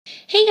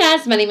Hey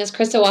guys, my name is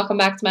Krista. Welcome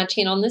back to my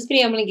channel. In this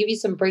video, I'm going to give you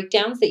some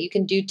breakdowns that you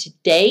can do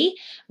today,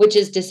 which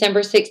is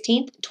December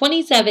 16th,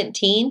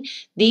 2017.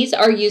 These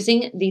are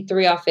using the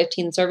 3 off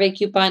 15 survey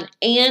coupon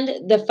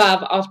and the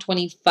 5 off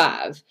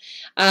 25.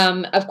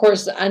 Of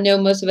course, I know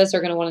most of us are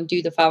going to want to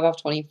do the 5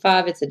 off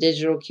 25. It's a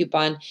digital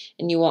coupon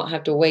and you won't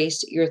have to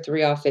waste your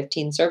 3 off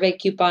 15 survey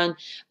coupon.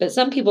 But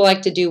some people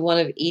like to do one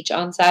of each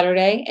on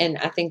Saturday, and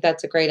I think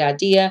that's a great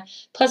idea.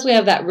 Plus, we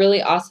have that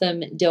really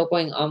awesome deal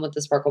going on with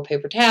the Sparkle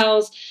paper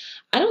towels.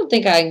 I don't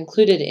think I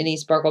included any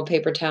Sparkle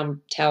paper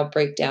towel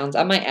breakdowns.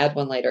 I might add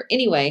one later.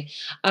 Anyway,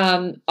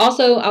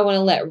 also I want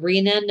to let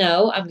Rena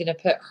know I'm going to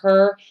put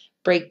her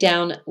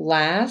breakdown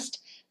last.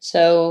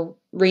 So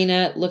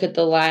Rena, look at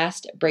the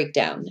last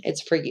breakdown.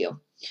 It's for you.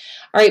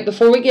 All right,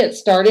 before we get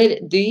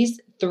started, these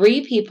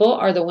 3 people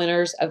are the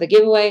winners of the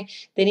giveaway.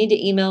 They need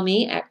to email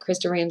me at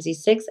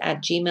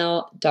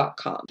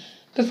kristaramsey6@gmail.com.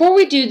 Before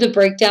we do the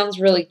breakdowns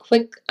really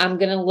quick, I'm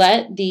going to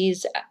let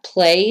these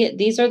play.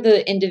 These are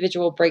the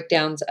individual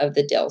breakdowns of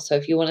the deal. So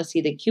if you want to see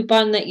the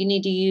coupon that you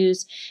need to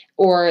use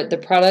or the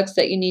products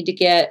that you need to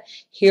get,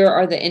 here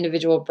are the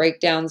individual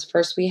breakdowns.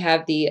 First, we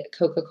have the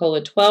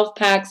Coca-Cola 12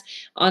 packs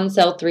on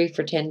sale 3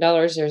 for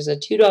 $10. There's a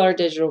 $2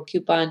 digital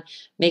coupon,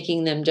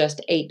 making them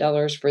just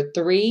 $8 for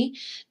 3.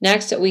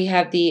 Next, we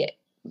have the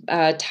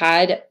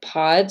Tide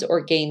Pods or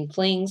Gain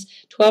Flings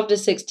 12 to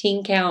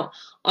 16 count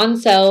on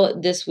sale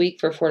this week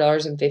for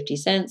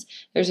 $4.50.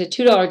 There's a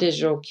 $2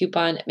 digital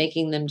coupon,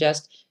 making them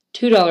just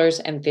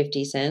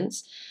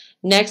 $2.50.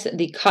 Next,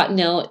 the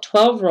Cottonelle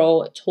 12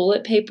 roll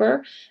toilet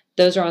paper.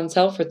 Those are on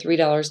sale for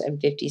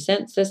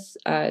 $3.50. This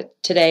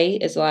today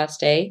is the last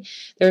day.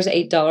 There's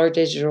a $1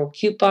 digital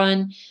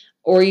coupon,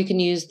 or you can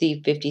use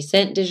the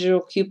 50-cent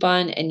digital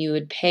coupon, and you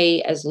would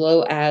pay as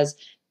low as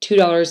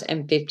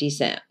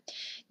 $2.50.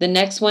 The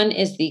next one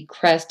is the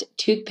Crest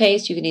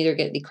toothpaste. You can either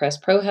get the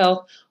Crest Pro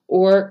Health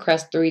or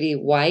Crest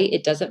 3D White.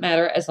 It doesn't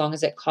matter as long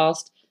as it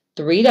costs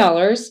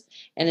 $3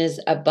 and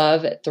is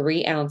above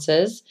 3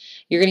 ounces.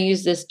 You're going to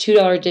use this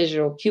 $2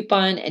 digital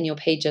coupon and you'll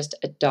pay just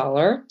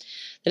 $1.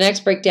 The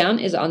next breakdown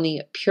is on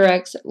the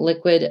Purex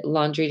liquid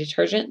laundry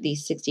detergent, the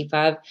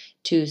 65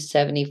 to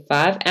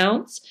 75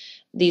 ounce.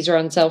 These are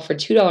on sale for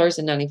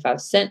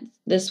 $2.95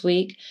 this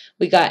week.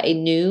 We got a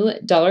new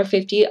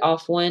 $1.50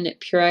 off one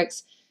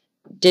Purex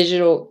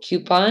digital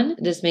coupon.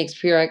 This makes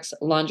Purex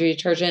laundry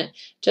detergent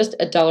just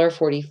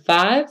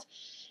 $1.45.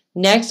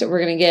 Next, we're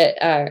going to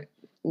get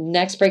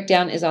next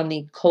breakdown is on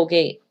the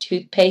Colgate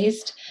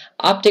toothpaste,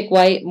 Optic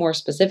White more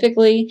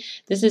specifically.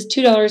 This is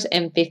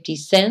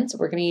 $2.50.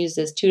 We're going to use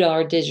this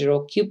 $2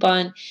 digital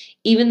coupon.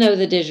 Even though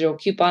the digital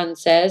coupon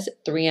says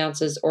 3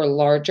 ounces or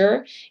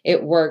larger,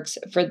 it works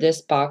for this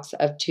box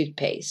of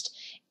toothpaste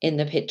in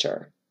the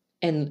picture,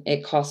 and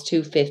it costs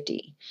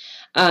 $2.50.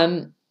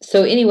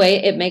 So anyway,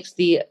 it makes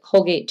the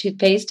Colgate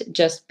toothpaste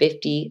just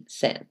 50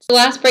 cents. The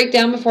last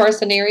breakdown before our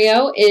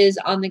scenario is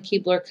on the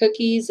Keebler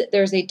cookies.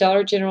 There's a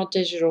Dollar General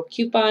digital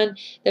coupon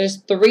that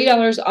is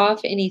 $3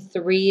 off any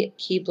 3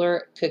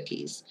 Keebler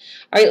cookies.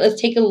 All right, let's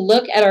take a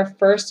look at our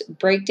first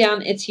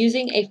breakdown. It's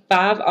using a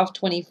 5 off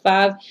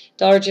 25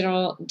 Dollar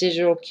General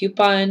digital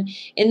coupon.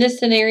 In this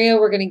scenario,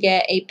 we're going to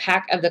get a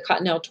pack of the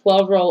Cottonelle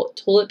 12 roll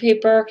toilet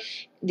paper,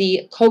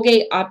 the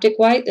Colgate Optic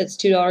White, that's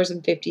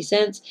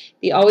 $2.50.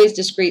 The Always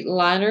Discreet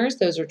liners,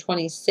 those are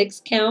 26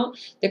 count.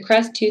 The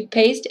Crest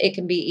toothpaste, it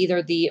can be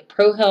either the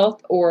Pro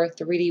Health or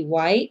 3D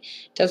White.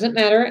 Doesn't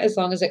matter as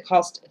long as it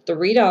costs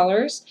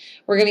 $3.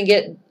 We're going to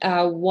get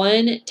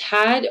 1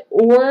 Tide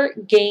or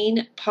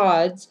Gain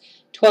Pods,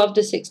 12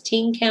 to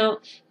 16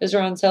 count. Those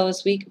are on sale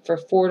this week for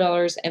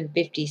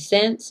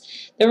 $4.50.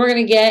 Then we're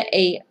going to get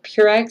a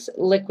Purex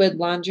liquid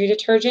laundry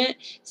detergent,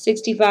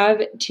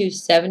 65 to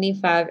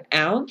 75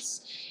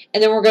 ounce.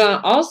 And then we're going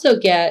to also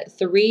get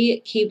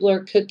 3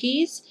 Keebler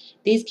cookies.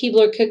 These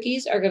Keebler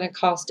cookies are going to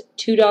cost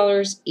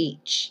 $2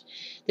 each.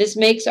 This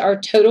makes our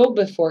total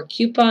before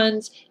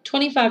coupons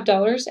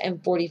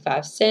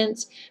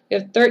 $25.45. We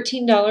have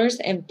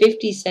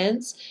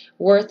 $13.50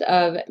 worth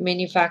of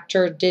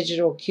manufacturer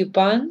digital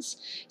coupons.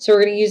 So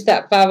we're going to use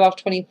that 5 off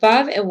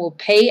 25 and we'll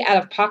pay out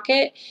of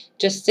pocket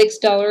just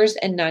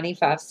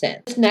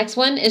 $6.95. This next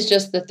one is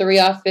just the 3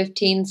 off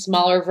 15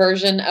 smaller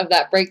version of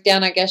that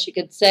breakdown, I guess you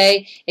could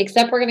say,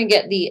 except we're going to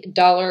get the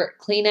dollar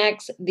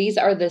Kleenex. These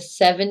are the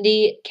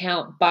 70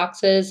 count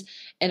boxes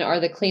and are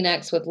the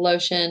Kleenex with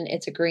lotion.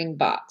 It's a green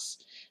box.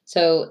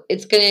 So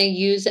it's going to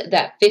use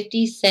that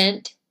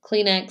 50-cent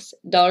Kleenex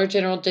Dollar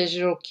General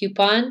digital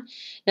coupon.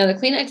 Now the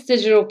Kleenex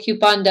digital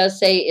coupon does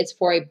say it's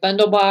for a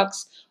bundle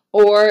box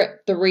or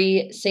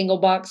 3 single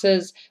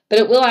boxes, but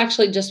it will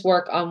actually just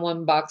work on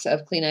 1 box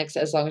of Kleenex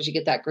as long as you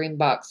get that green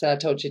box that I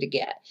told you to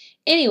get.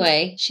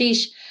 Anyway,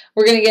 sheesh,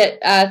 we're going to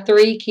get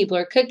 3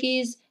 Keebler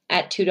cookies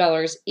at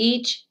 $2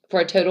 each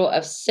for a total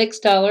of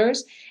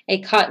 $6. A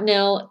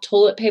Cottonelle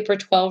toilet paper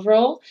 12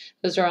 roll.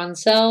 Those are on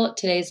sale.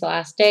 Today's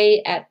last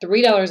day at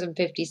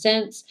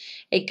 $3.50.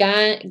 A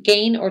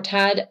Gain or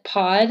Tide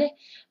Pod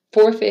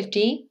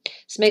 $4.50.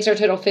 This makes our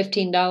total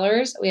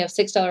 $15. We have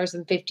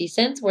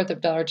 $6.50 worth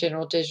of Dollar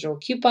General digital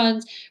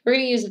coupons. We're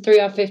going to use the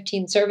 3 off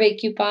 15 survey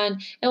coupon,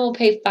 and we'll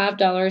pay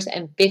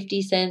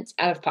 $5.50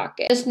 out of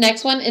pocket. This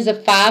next one is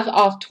a 5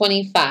 off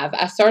 25.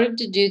 I started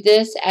to do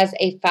this as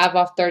a 5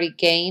 off 30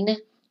 gain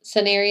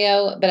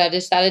scenario, but I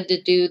decided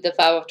to do the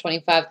 5 off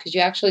 25 because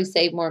you actually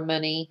save more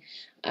money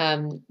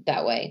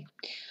that way.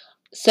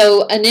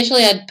 So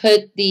initially I'd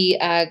put the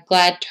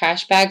Glad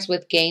trash bags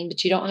with Gain,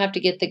 but you don't have to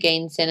get the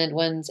Gain scented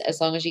ones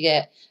as long as you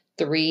get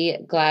 3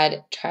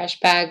 Glad trash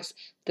bags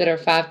that are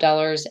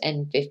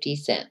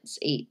 $5.50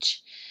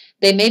 each.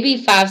 They may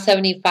be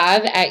 $5.75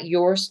 at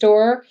your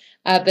store,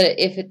 but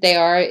if they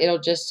are, it'll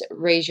just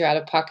raise your out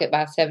of pocket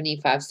by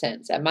 75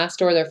 cents. At my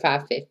store, they're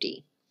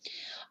 $5.50.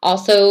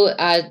 Also,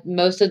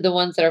 most of the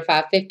ones that are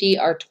 $5.50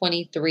 are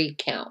 23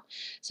 count.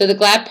 So the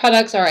Glad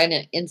products are an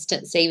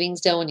instant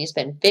savings deal. When you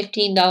spend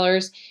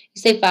 $15,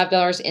 you save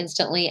 $5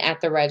 instantly at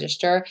the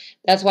register.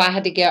 That's why I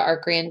had to get our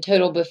grand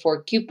total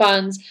before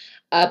coupons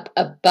up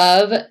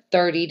above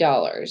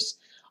 $30.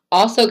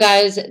 Also,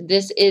 guys,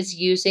 this is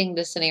using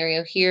the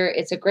scenario here.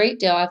 It's a great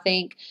deal, I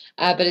think,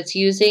 but it's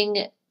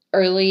using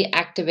early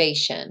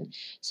activation.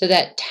 So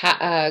that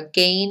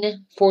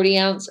Gain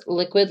 40-ounce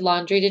liquid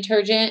laundry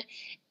detergent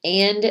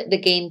and the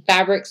Gain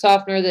fabric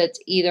softener that's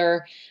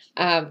either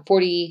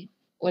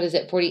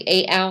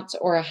 48 ounce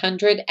or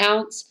 100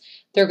 ounce.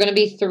 They're going to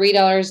be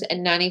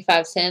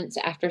 $3.95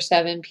 after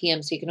 7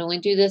 p.m. So you can only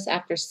do this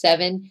after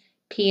 7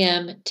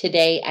 p.m.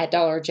 today at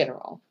Dollar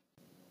General.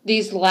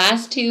 These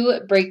last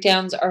two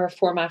breakdowns are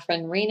for my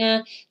friend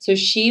Rena. So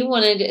she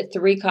wanted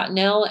 3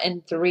 Cottonelle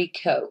and 3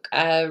 Coke.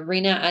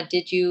 Rena, I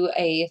did you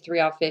a 3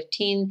 off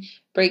 15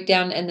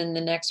 breakdown, and then the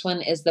next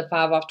one is the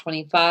 5 off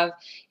 25.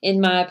 In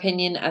my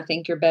opinion, I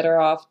think you're better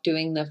off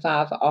doing the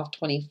 5 off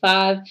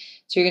 25.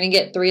 So you're going to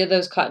get 3 of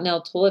those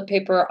Cottonelle toilet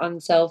paper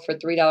on sale for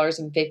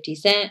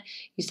 $3.50.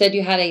 You said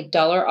you had a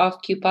 $1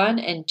 off coupon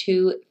and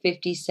 2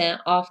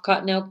 50-cent off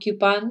Cottonelle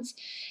coupons.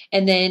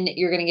 And then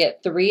you're going to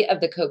get 3 of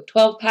the Coke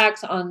 12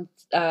 packs on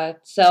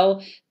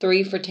sale,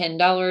 3 for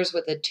 $10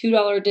 with a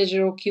 $2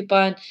 digital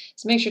coupon.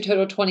 So makes your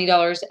total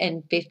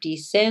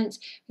 $20.50.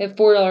 We have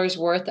 $4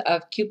 worth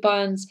of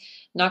coupons.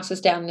 Knocks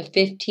us down to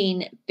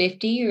 $15.50.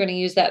 You're going to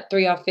use that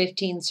 3 off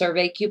 15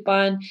 survey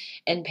coupon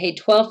and pay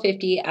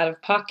 $12.50 out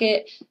of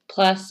pocket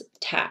plus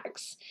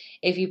tax.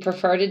 If you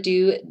prefer to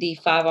do the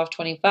 5 off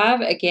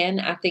 25, again,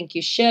 I think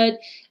you should.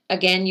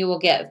 Again, you will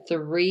get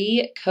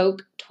 3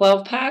 Coke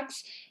 12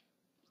 packs.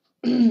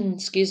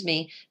 Excuse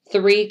me,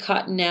 3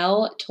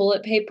 Cottonelle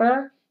toilet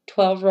paper,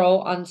 12 roll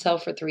on sale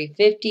for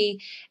 $3.50,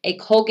 a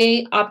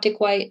Colgate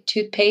Optic White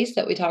toothpaste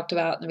that we talked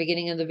about in the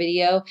beginning of the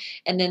video,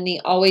 and then the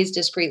Always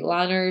Discreet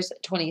liners,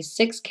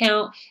 26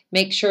 count.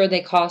 Make sure they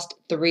cost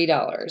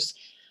 $3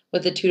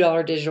 with a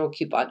 $2 digital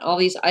coupon. All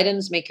these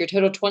items make your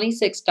total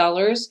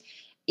 $26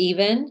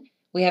 even.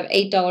 We have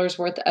 $8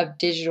 worth of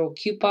digital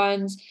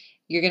coupons.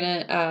 You're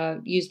going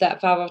to use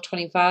that 5 off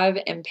 25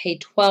 and pay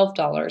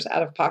 $12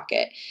 out of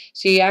pocket.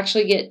 So you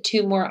actually get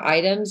 2 more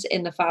items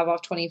in the 5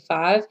 off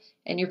 25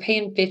 and you're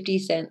paying 50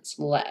 cents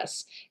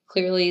less.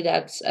 Clearly,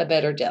 that's a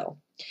better deal.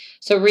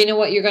 So Rena,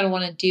 what you're going to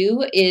want to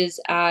do is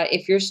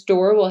if your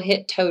store will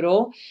hit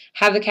total,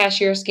 have the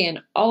cashier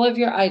scan all of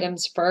your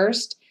items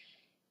first.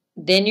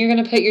 Then you're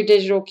going to put your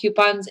digital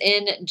coupons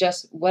in.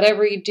 Just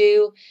whatever you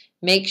do,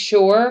 make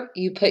sure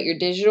you put your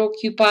digital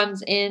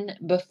coupons in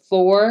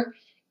before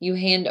you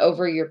hand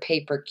over your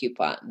paper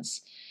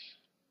coupons.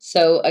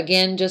 So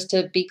again, just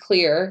to be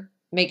clear,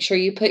 make sure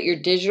you put your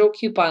digital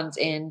coupons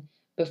in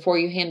before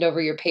you hand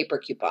over your paper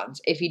coupons.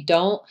 If you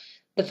don't,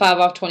 the 5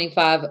 off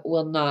 25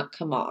 will not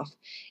come off.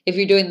 If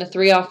you're doing the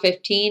 3 off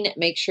 15,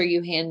 make sure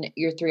you hand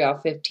your 3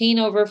 off 15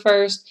 over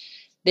first.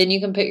 Then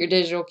you can put your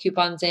digital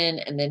coupons in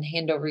and then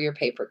hand over your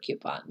paper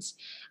coupons.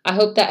 I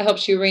hope that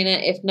helps you, Rena.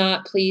 If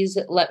not, please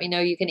let me know.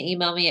 You can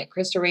email me at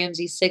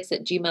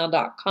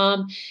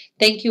KristaRamsey6@gmail.com.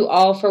 Thank you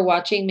all for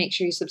watching. Make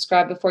sure you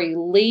subscribe before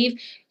you leave.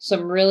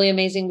 Some really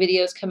amazing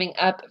videos coming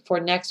up for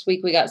next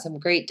week. We got some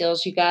great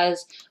deals, you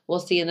guys. We'll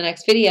see you in the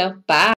next video. Bye.